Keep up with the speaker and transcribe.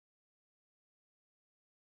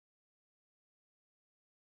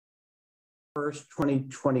1st,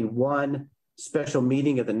 2021 special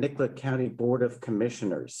meeting of the Nicollet County Board of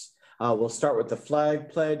Commissioners. We'll start with the flag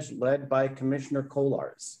pledge led by Commissioner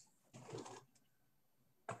Kollars.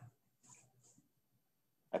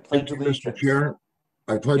 I pledge allegiance. Mr. Chair,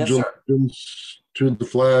 I pledge allegiance to the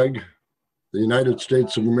flag, the United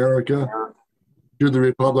States of America, to the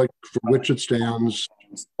republic for which it stands,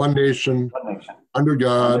 one nation, under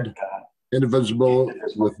God, indivisible,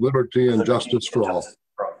 with liberty and justice for all.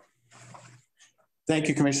 Thank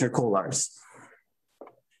you, Commissioner Kollars.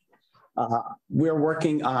 We're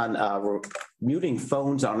working on muting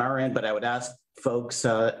phones on our end, but I would ask folks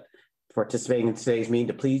participating in today's meeting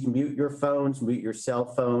to please mute your phones, mute your cell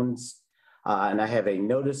phones. And I have a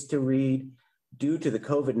notice to read. Due to the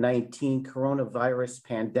COVID-19 coronavirus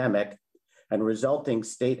pandemic and resulting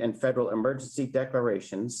state and federal emergency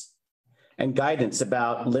declarations and guidance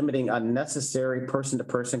about limiting unnecessary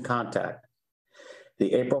person-to-person contact,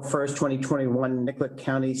 the April 1st, 2021 Nicollet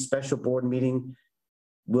County Special Board meeting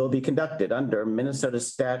will be conducted under Minnesota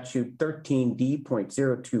Statute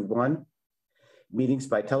 13D.021, meetings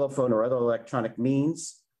by telephone or other electronic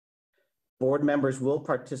means. Board members will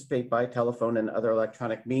participate by telephone and other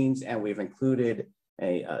electronic means, and we've included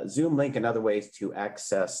a Zoom link and other ways to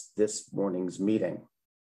access this morning's meeting.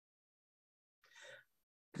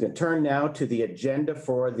 I'm going to turn now to the agenda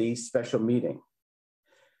for the special meeting.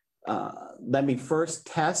 Let me first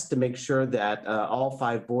test to make sure that all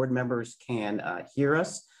 5 board members can hear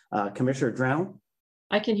us. Commissioner Drown?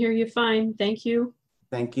 I can hear you fine. Thank you.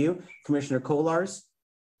 Thank you. Commissioner Kollars?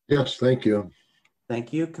 Yes, thank you.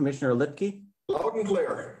 Thank you. Commissioner Lipke? Loud and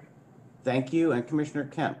clear. Thank you. And Commissioner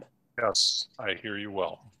Kemp? Yes, I hear you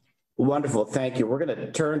well. Wonderful. Thank you. We're going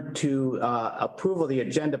to turn to approval of the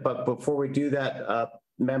agenda, but before we do that,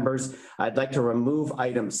 members, I'd like to remove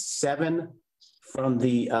item 7 from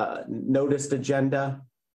the noticed agenda.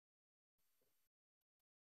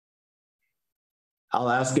 I'll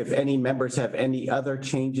ask if any members have any other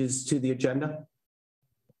changes to the agenda.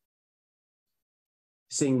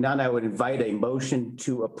 Seeing none, I would invite a motion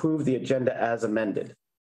to approve the agenda as amended.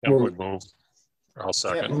 Kemp would move. I'll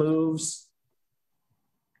second. Kemp moves.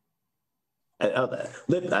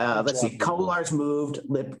 Let's see. Kollars moved.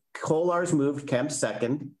 Kollars moved. Kemp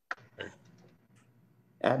second. Okay.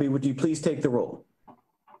 Abby, would you please take the roll?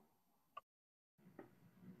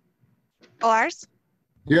 Kollars?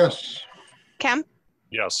 Yes. Kemp?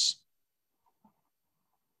 Yes.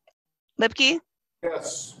 Lipke?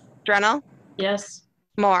 Yes. Drennel? Yes.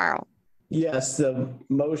 Morrow? Yes, the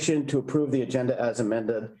motion to approve the agenda as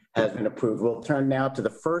amended has been approved. We'll turn now to the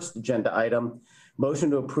first agenda item,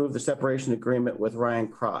 motion to approve the separation agreement with Ryan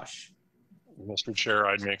Krosh. Mr. Chair,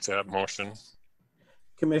 I'd make that motion.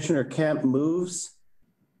 Commissioner Kemp moves.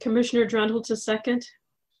 Commissioner Drendel to second.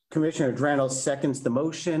 Commissioner Drendel seconds the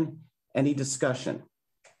motion. Any discussion?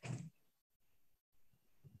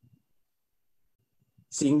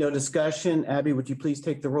 Seeing no discussion, Abby, would you please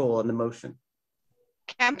take the roll on the motion?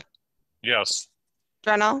 Kemp? Yes.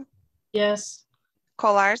 Drennel? Yes.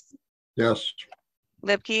 Kollars? Yes.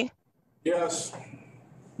 Lipke? Yes.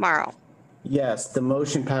 Morrow? Yes, the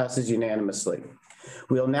motion passes unanimously.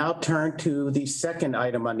 We'll now turn to the second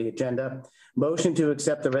item on the agenda, motion to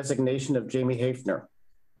accept the resignation of Jamie Hafner.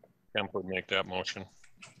 Kemp would make that motion.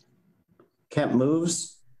 Kemp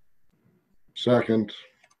moves. Second.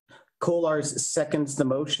 Kollars seconds the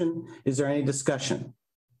motion. Is there any discussion?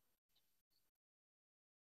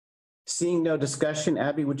 Seeing no discussion,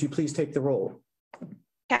 Abby, would you please take the roll?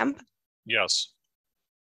 Kemp? Yes.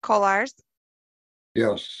 Kollars?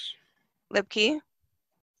 Yes. Lipke?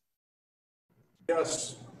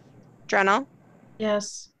 Yes. Drennel?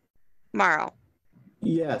 Yes. Morrow?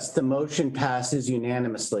 Yes, the motion passes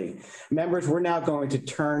unanimously. Members, we're now going to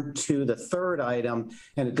turn to the third item.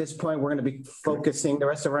 And at this point, we're going to be focusing the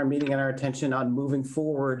rest of our meeting and our attention on moving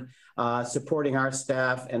forward, supporting our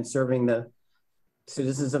staff and serving the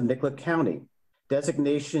citizens of Nicollet County.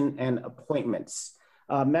 Designation and appointments.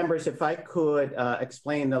 Members, if I could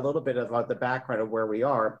explain a little bit about the background of where we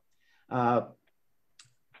are.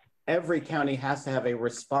 Every county has to have a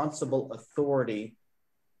responsible authority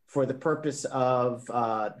for the purpose of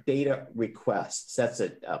data requests. That's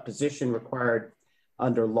a position required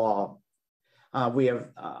under law. I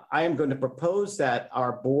am going to propose that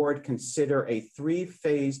our board consider a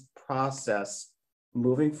 3-phased process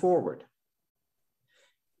moving forward.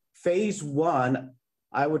 Phase 1,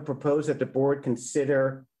 I would propose that the board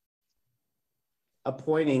consider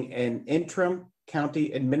appointing an interim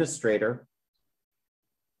county administrator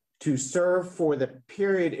to serve for the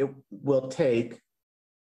period it will take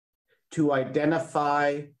to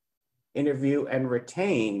identify, interview, and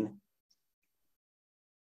retain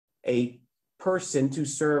a person to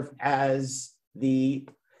serve as the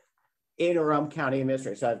interim county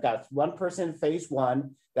administrator. So I've got one person in phase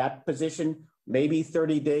one, that position, maybe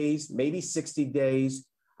 30 days, maybe 60 days.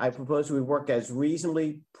 I propose we work as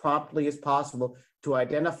reasonably promptly as possible to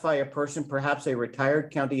identify a person, perhaps a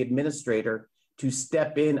retired county administrator, to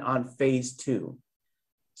step in on phase two.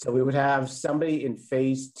 So we would have somebody in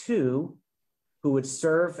phase two who would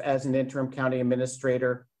serve as an interim county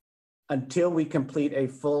administrator until we complete a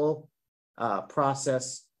full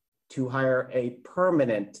process to hire a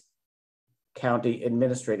permanent county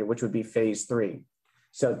administrator, which would be phase three.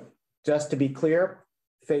 So just to be clear,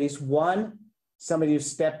 phase one, somebody who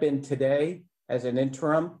step in today as an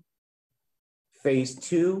interim. Phase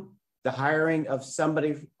two, the hiring of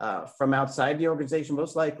somebody from outside the organization,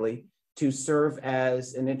 most likely, to serve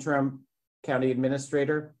as an interim county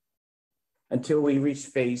administrator until we reach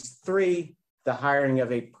phase three, the hiring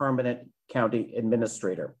of a permanent county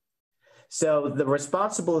administrator. So the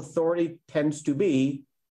responsible authority tends to be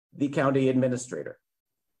the county administrator.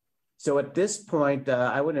 So at this point,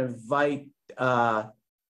 I would invite a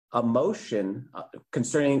motion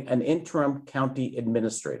concerning an interim county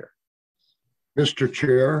administrator. Mr.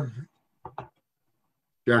 Chair,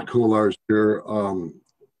 Jack Kolars here.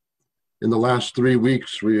 In the last 3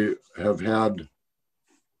 weeks, we have had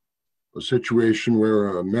a situation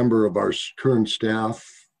where a member of our current staff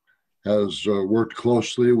has worked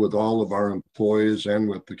closely with all of our employees and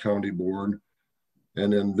with the county board.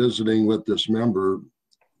 And in visiting with this member,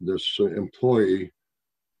 this employee,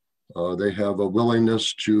 they have a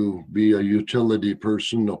willingness to be a utility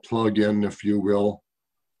person, a plug-in, if you will,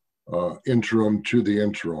 interim to the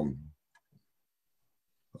interim.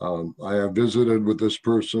 I have visited with this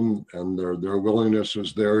person, and their willingness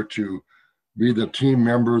is there to be the team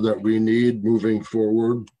member that we need moving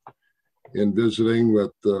forward. In visiting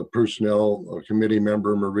with the personnel committee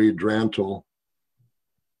member Marie Drantle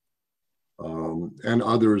and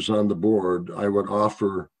others on the board, I would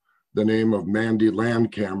offer the name of Mandy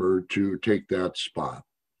Landcamer to take that spot.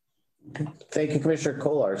 Thank you, Commissioner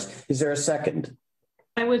Kolars. Is there a second?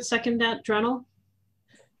 I would second that, Drennel.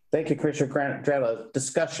 Thank you, Commissioner Drella.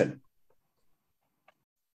 Discussion.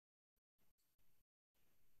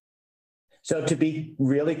 So to be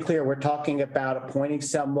really clear, we're talking about appointing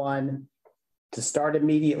someone to start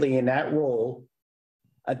immediately in that role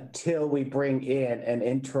until we bring in an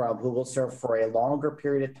interim who will serve for a longer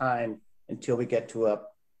period of time until we get to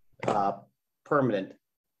a permanent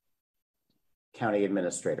county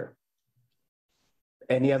administrator.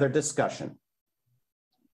 Any other discussion?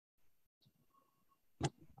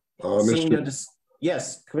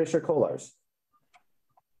 Yes, Commissioner Kolars.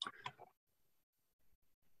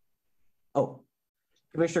 Oh,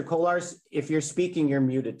 Commissioner Kolars, if you're speaking, you're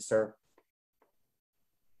muted, sir.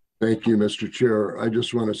 Thank you, Mr. Chair. I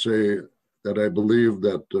just want to say that I believe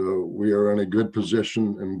that we are in a good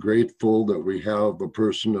position and grateful that we have a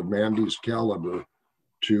person of Mandy's caliber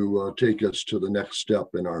to take us to the next step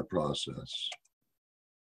in our process.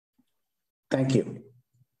 Thank you.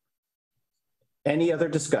 Any other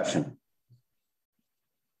discussion?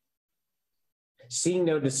 Seeing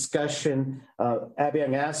no discussion, Abby, I'm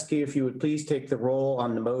going to ask you if you would please take the roll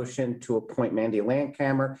on the motion to appoint Mandy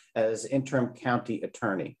Landcamer as interim county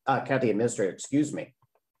administrator, excuse me.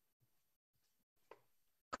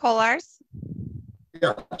 Kolars,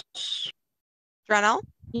 Yes. Drennel,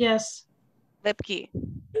 Yes. Lipke,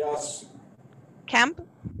 Yes. Kemp,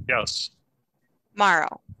 Yes.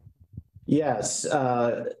 Morrow. Yes,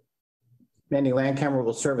 Mandy Landcamer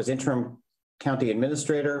will serve as interim county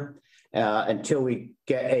administrator until we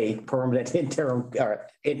get a permanent interim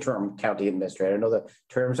county administrator. I know the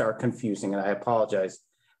terms are confusing, and I apologize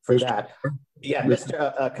for that. Yeah,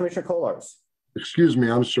 Commissioner Kolars. Excuse me,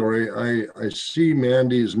 I'm sorry. I see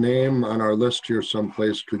Mandy's name on our list here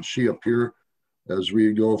someplace. Could she appear as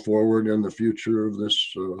we go forward in the future of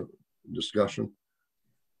this discussion?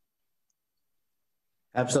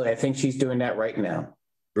 Absolutely. I think she's doing that right now.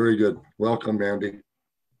 Very good. Welcome, Mandy.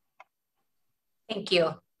 Thank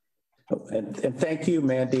you. And thank you,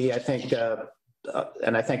 Mandy. I think,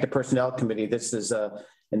 and I thank the Personnel Committee. This is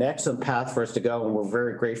an excellent path for us to go, and we're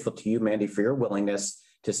very grateful to you, Mandy, for your willingness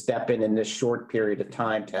to step in this short period of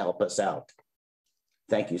time to help us out.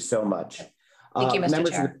 Thank you so much. Thank you,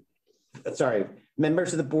 Mr. Chair.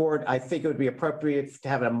 Members of the board, I think it would be appropriate to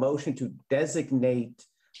have a motion to designate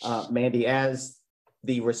Mandy as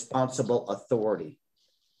the responsible authority.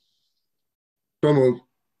 So moved.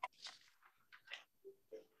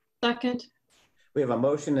 Second. We have a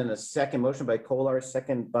motion and a second, motion by Kolars,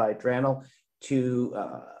 second by Drannel, to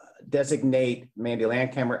designate Mandy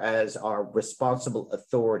Landcamer as our responsible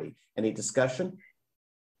authority. Any discussion?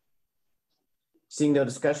 Seeing no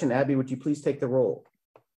discussion, Abby, would you please take the roll?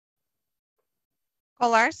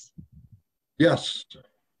 Kolars, Yes.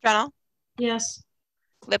 Drennel, Yes.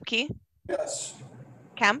 Lipke, Yes.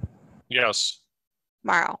 Kemp, Yes.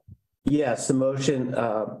 Morrow. Yes, the motion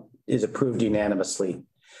is approved unanimously.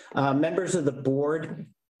 Members of the board,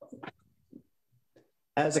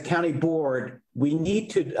 as a county board, we need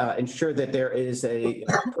to ensure that there is a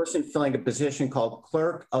person filling a position called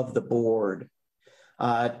clerk of the board.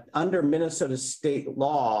 Under Minnesota state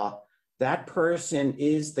law, that person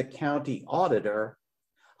is the county auditor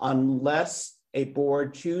unless a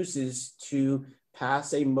board chooses to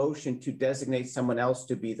pass a motion to designate someone else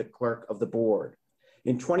to be the clerk of the board.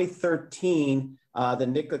 In 2013, the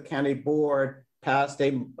Nicollet County Board passed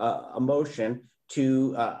a motion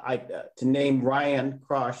to name Ryan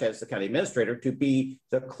Krosh as the county administrator to be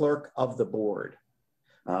the clerk of the board.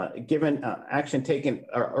 Given action taken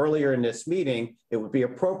earlier in this meeting, it would be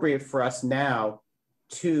appropriate for us now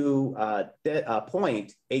to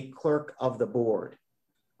appoint a clerk of the board.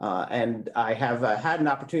 And I have had an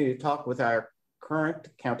opportunity to talk with our current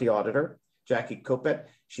county auditor, Jackie Kopet.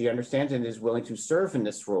 She understands and is willing to serve in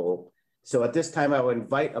this role. So at this time, I would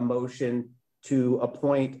invite a motion to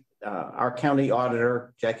appoint our county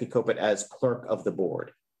auditor, Jackie Kopet, as clerk of the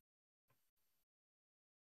board.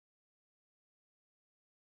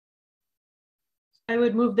 I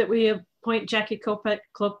would move that we appoint Jackie Kopet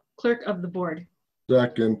clerk of the board.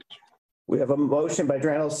 Second. We have a motion by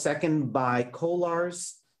Drennel, second by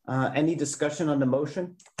Kolars. Any discussion on the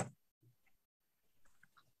motion?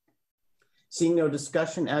 Seeing no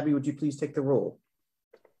discussion, Abby, would you please take the roll?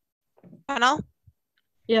 Drennel,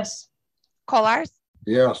 Yes. Kolars,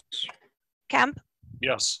 Yes. Kemp,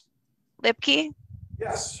 Yes. Lipke,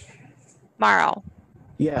 Yes. Morrow.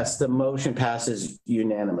 Yes, the motion passes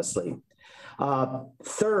unanimously.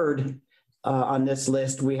 Third on this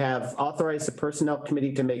list, we have authorized the Personnel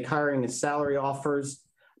Committee to make hiring and salary offers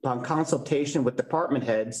upon consultation with department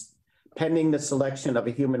heads pending the selection of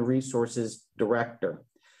a human resources director.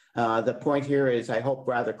 The point here is, I hope,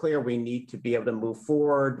 rather clear. We need to be able to move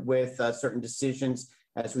forward with certain decisions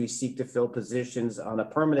as we seek to fill positions on a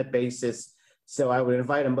permanent basis. So I would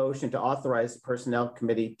invite a motion to authorize the Personnel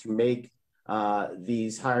Committee to make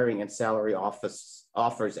these hiring and salary offers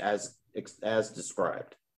as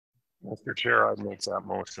described. Mr. Chair, I'd make that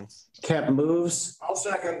motion. Kemp moves. I'll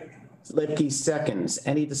second. Lipke seconds.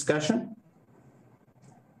 Any discussion?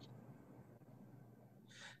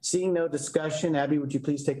 Seeing no discussion, Abby, would you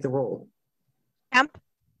please take the roll? Kemp,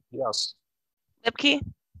 Yes. Lipke,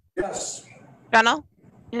 Yes. Drennel,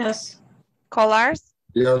 Yes. Kolars,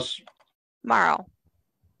 Yes. Morrow.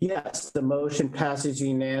 Yes, the motion passes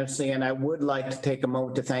unanimously, and I would like to take a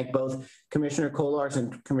moment to thank both Commissioner Kolars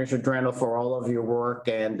and Commissioner Drennel for all of your work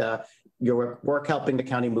and your work helping the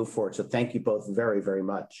county move forward. So thank you both very, very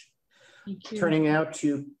much. Thank you. Turning now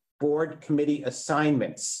to board committee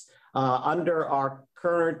assignments. Under our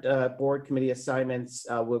current board committee assignments,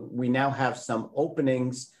 we now have some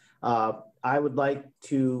openings. I would like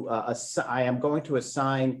to, I am going to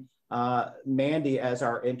assign Mandy as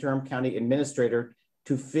our interim county administrator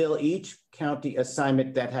to fill each county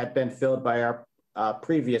assignment that had been filled by our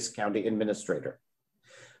previous county administrator.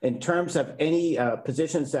 In terms of any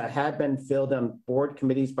positions that had been filled on board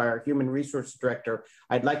committees by our human resource director,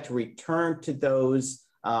 I'd like to return to those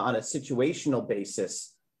on a situational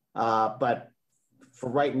basis. But for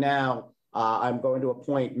right now, I'm going to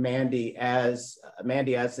appoint Mandy as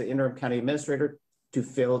the interim county administrator to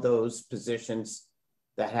fill those positions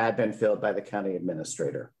that had been filled by the county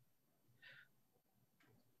administrator.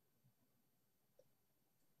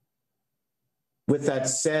 With that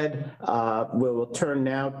said, we will turn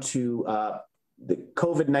now to the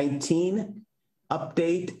COVID-19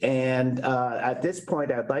 update. And at this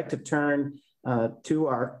point, I'd like to turn to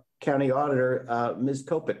our county auditor, Ms.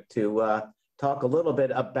 Kopet, to talk a little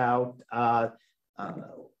bit about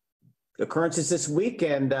occurrences this week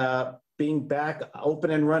and being back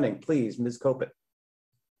open and running. Please, Ms. Kopet.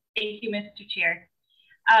 Thank you, Mr. Chair.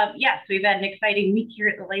 Yes, we've had an exciting week here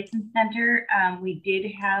at the License Center. We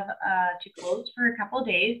did have to close for a couple of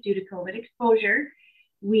days due to COVID exposure.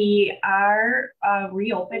 We are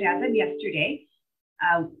reopened as of yesterday.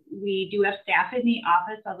 We do have staff in the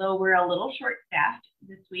office, although we're a little short-staffed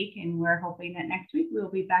this week, and we're hoping that next week we'll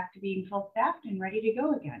be back to being full-staffed and ready to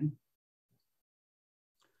go again.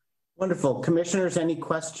 Wonderful. Commissioners, any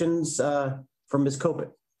questions from Ms.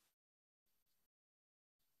 Kopet?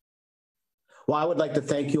 Well, I would like to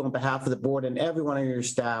thank you on behalf of the board and everyone on your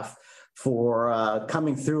staff for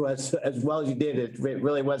coming through as well as you did. It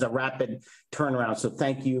really was a rapid turnaround. So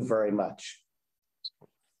thank you very much.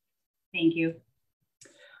 Thank you.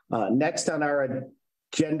 Next on our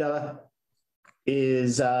agenda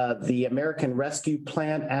is the American Rescue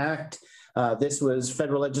Plan Act. This was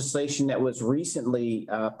federal legislation that was recently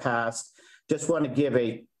passed. Just want to give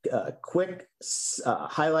a quick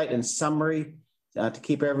highlight and summary to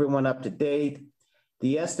keep everyone up to date.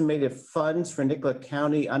 The estimated funds for Nicollet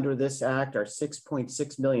County under this act are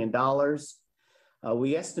 $6.6 million.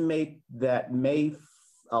 We estimate that May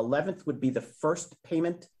 11th would be the first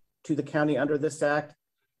payment to the county under this act,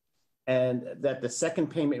 and that the second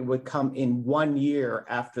payment would come in 1 year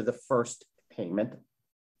after the first payment.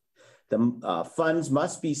 The funds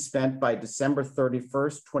must be spent by December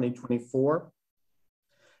 31st, 2024.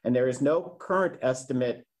 And there is no current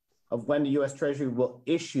estimate of when the U.S. Treasury will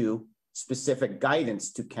issue specific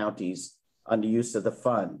guidance to counties on the use of the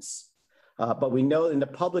funds. But we know in the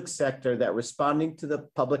public sector that responding to the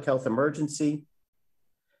public health emergency,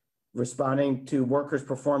 responding to workers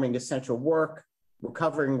performing essential work,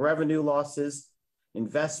 recovering revenue losses,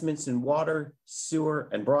 investments in water, sewer,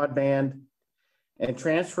 and broadband, and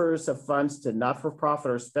transfers of funds to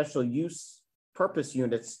not-for-profit or special use purpose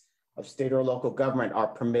units of state or local government are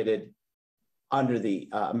permitted under the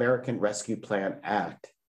American Rescue Plan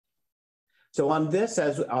Act. So on this,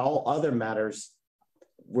 as all other matters,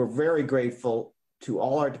 we're very grateful to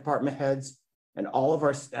all our department heads and all of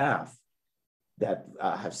our staff that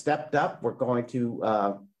have stepped up. We're going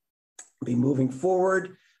to be moving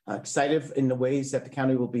forward, excited in the ways that the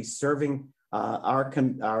county will be serving our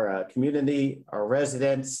community, our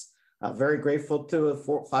residents. Very grateful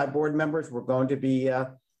to 5 board members. We're going to be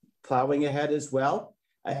plowing ahead as well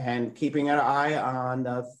and keeping an eye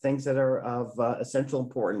on things that are of essential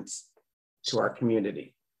importance to our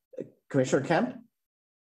community. Commissioner Kemp,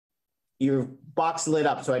 your box lit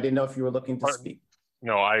up, so I didn't know if you were looking to speak.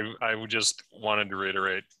 No, I would just wanted to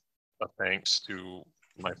reiterate a thanks to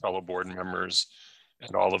my fellow board members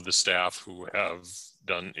and all of the staff who have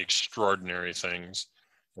done extraordinary things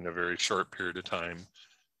in a very short period of time.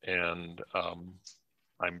 And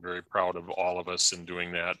I'm very proud of all of us in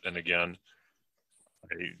doing that. And again,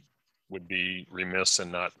 I would be remiss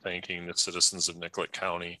in not thanking the citizens of Nicollet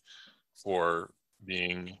County for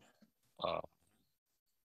being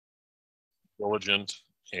diligent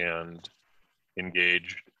and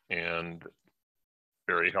engaged and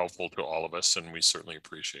very helpful to all of us, and we certainly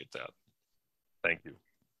appreciate that. Thank you.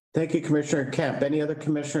 Thank you, Commissioner Kemp. Any other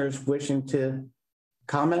commissioners wishing to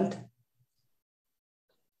comment?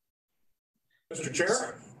 Mr.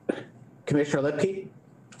 Chair? Commissioner Lipke?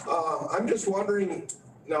 I'm just wondering,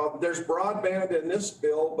 now there's broadband in this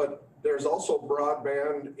bill, but there's also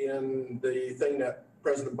broadband in the thing that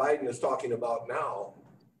President Biden is talking about now.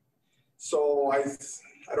 So I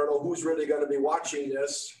don't know who's really going to be watching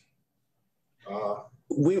this.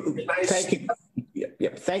 Nice. Thank you.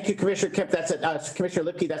 Yep. Thank you, Commissioner Kemp. That's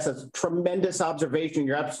Commissioner Lipke. That's a tremendous observation.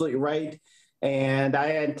 You're absolutely right. And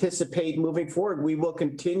I anticipate moving forward, we will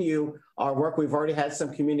continue our work. We've already had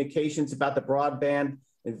some communications about the broadband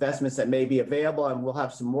investments that may be available, and we'll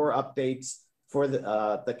have some more updates for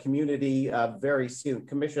the community very soon.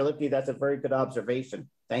 Commissioner Lipke, that's a very good observation.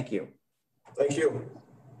 Thank you. Thank you.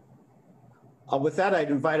 With that,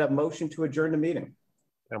 I'd invite a motion to adjourn the meeting.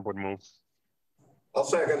 Kemp would move. I'll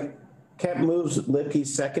second. Kemp moves, Lipke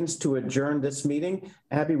seconds to adjourn this meeting.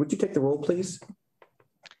 Abby, would you take the roll, please?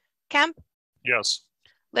 Kemp? Yes.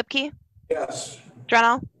 Lipke? Yes.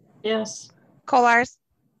 Drennel? Yes. Kolars?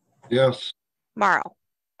 Yes. Morrow?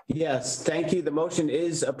 Yes, thank you. The motion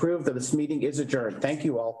is approved. This meeting is adjourned. Thank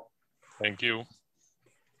you all. Thank you.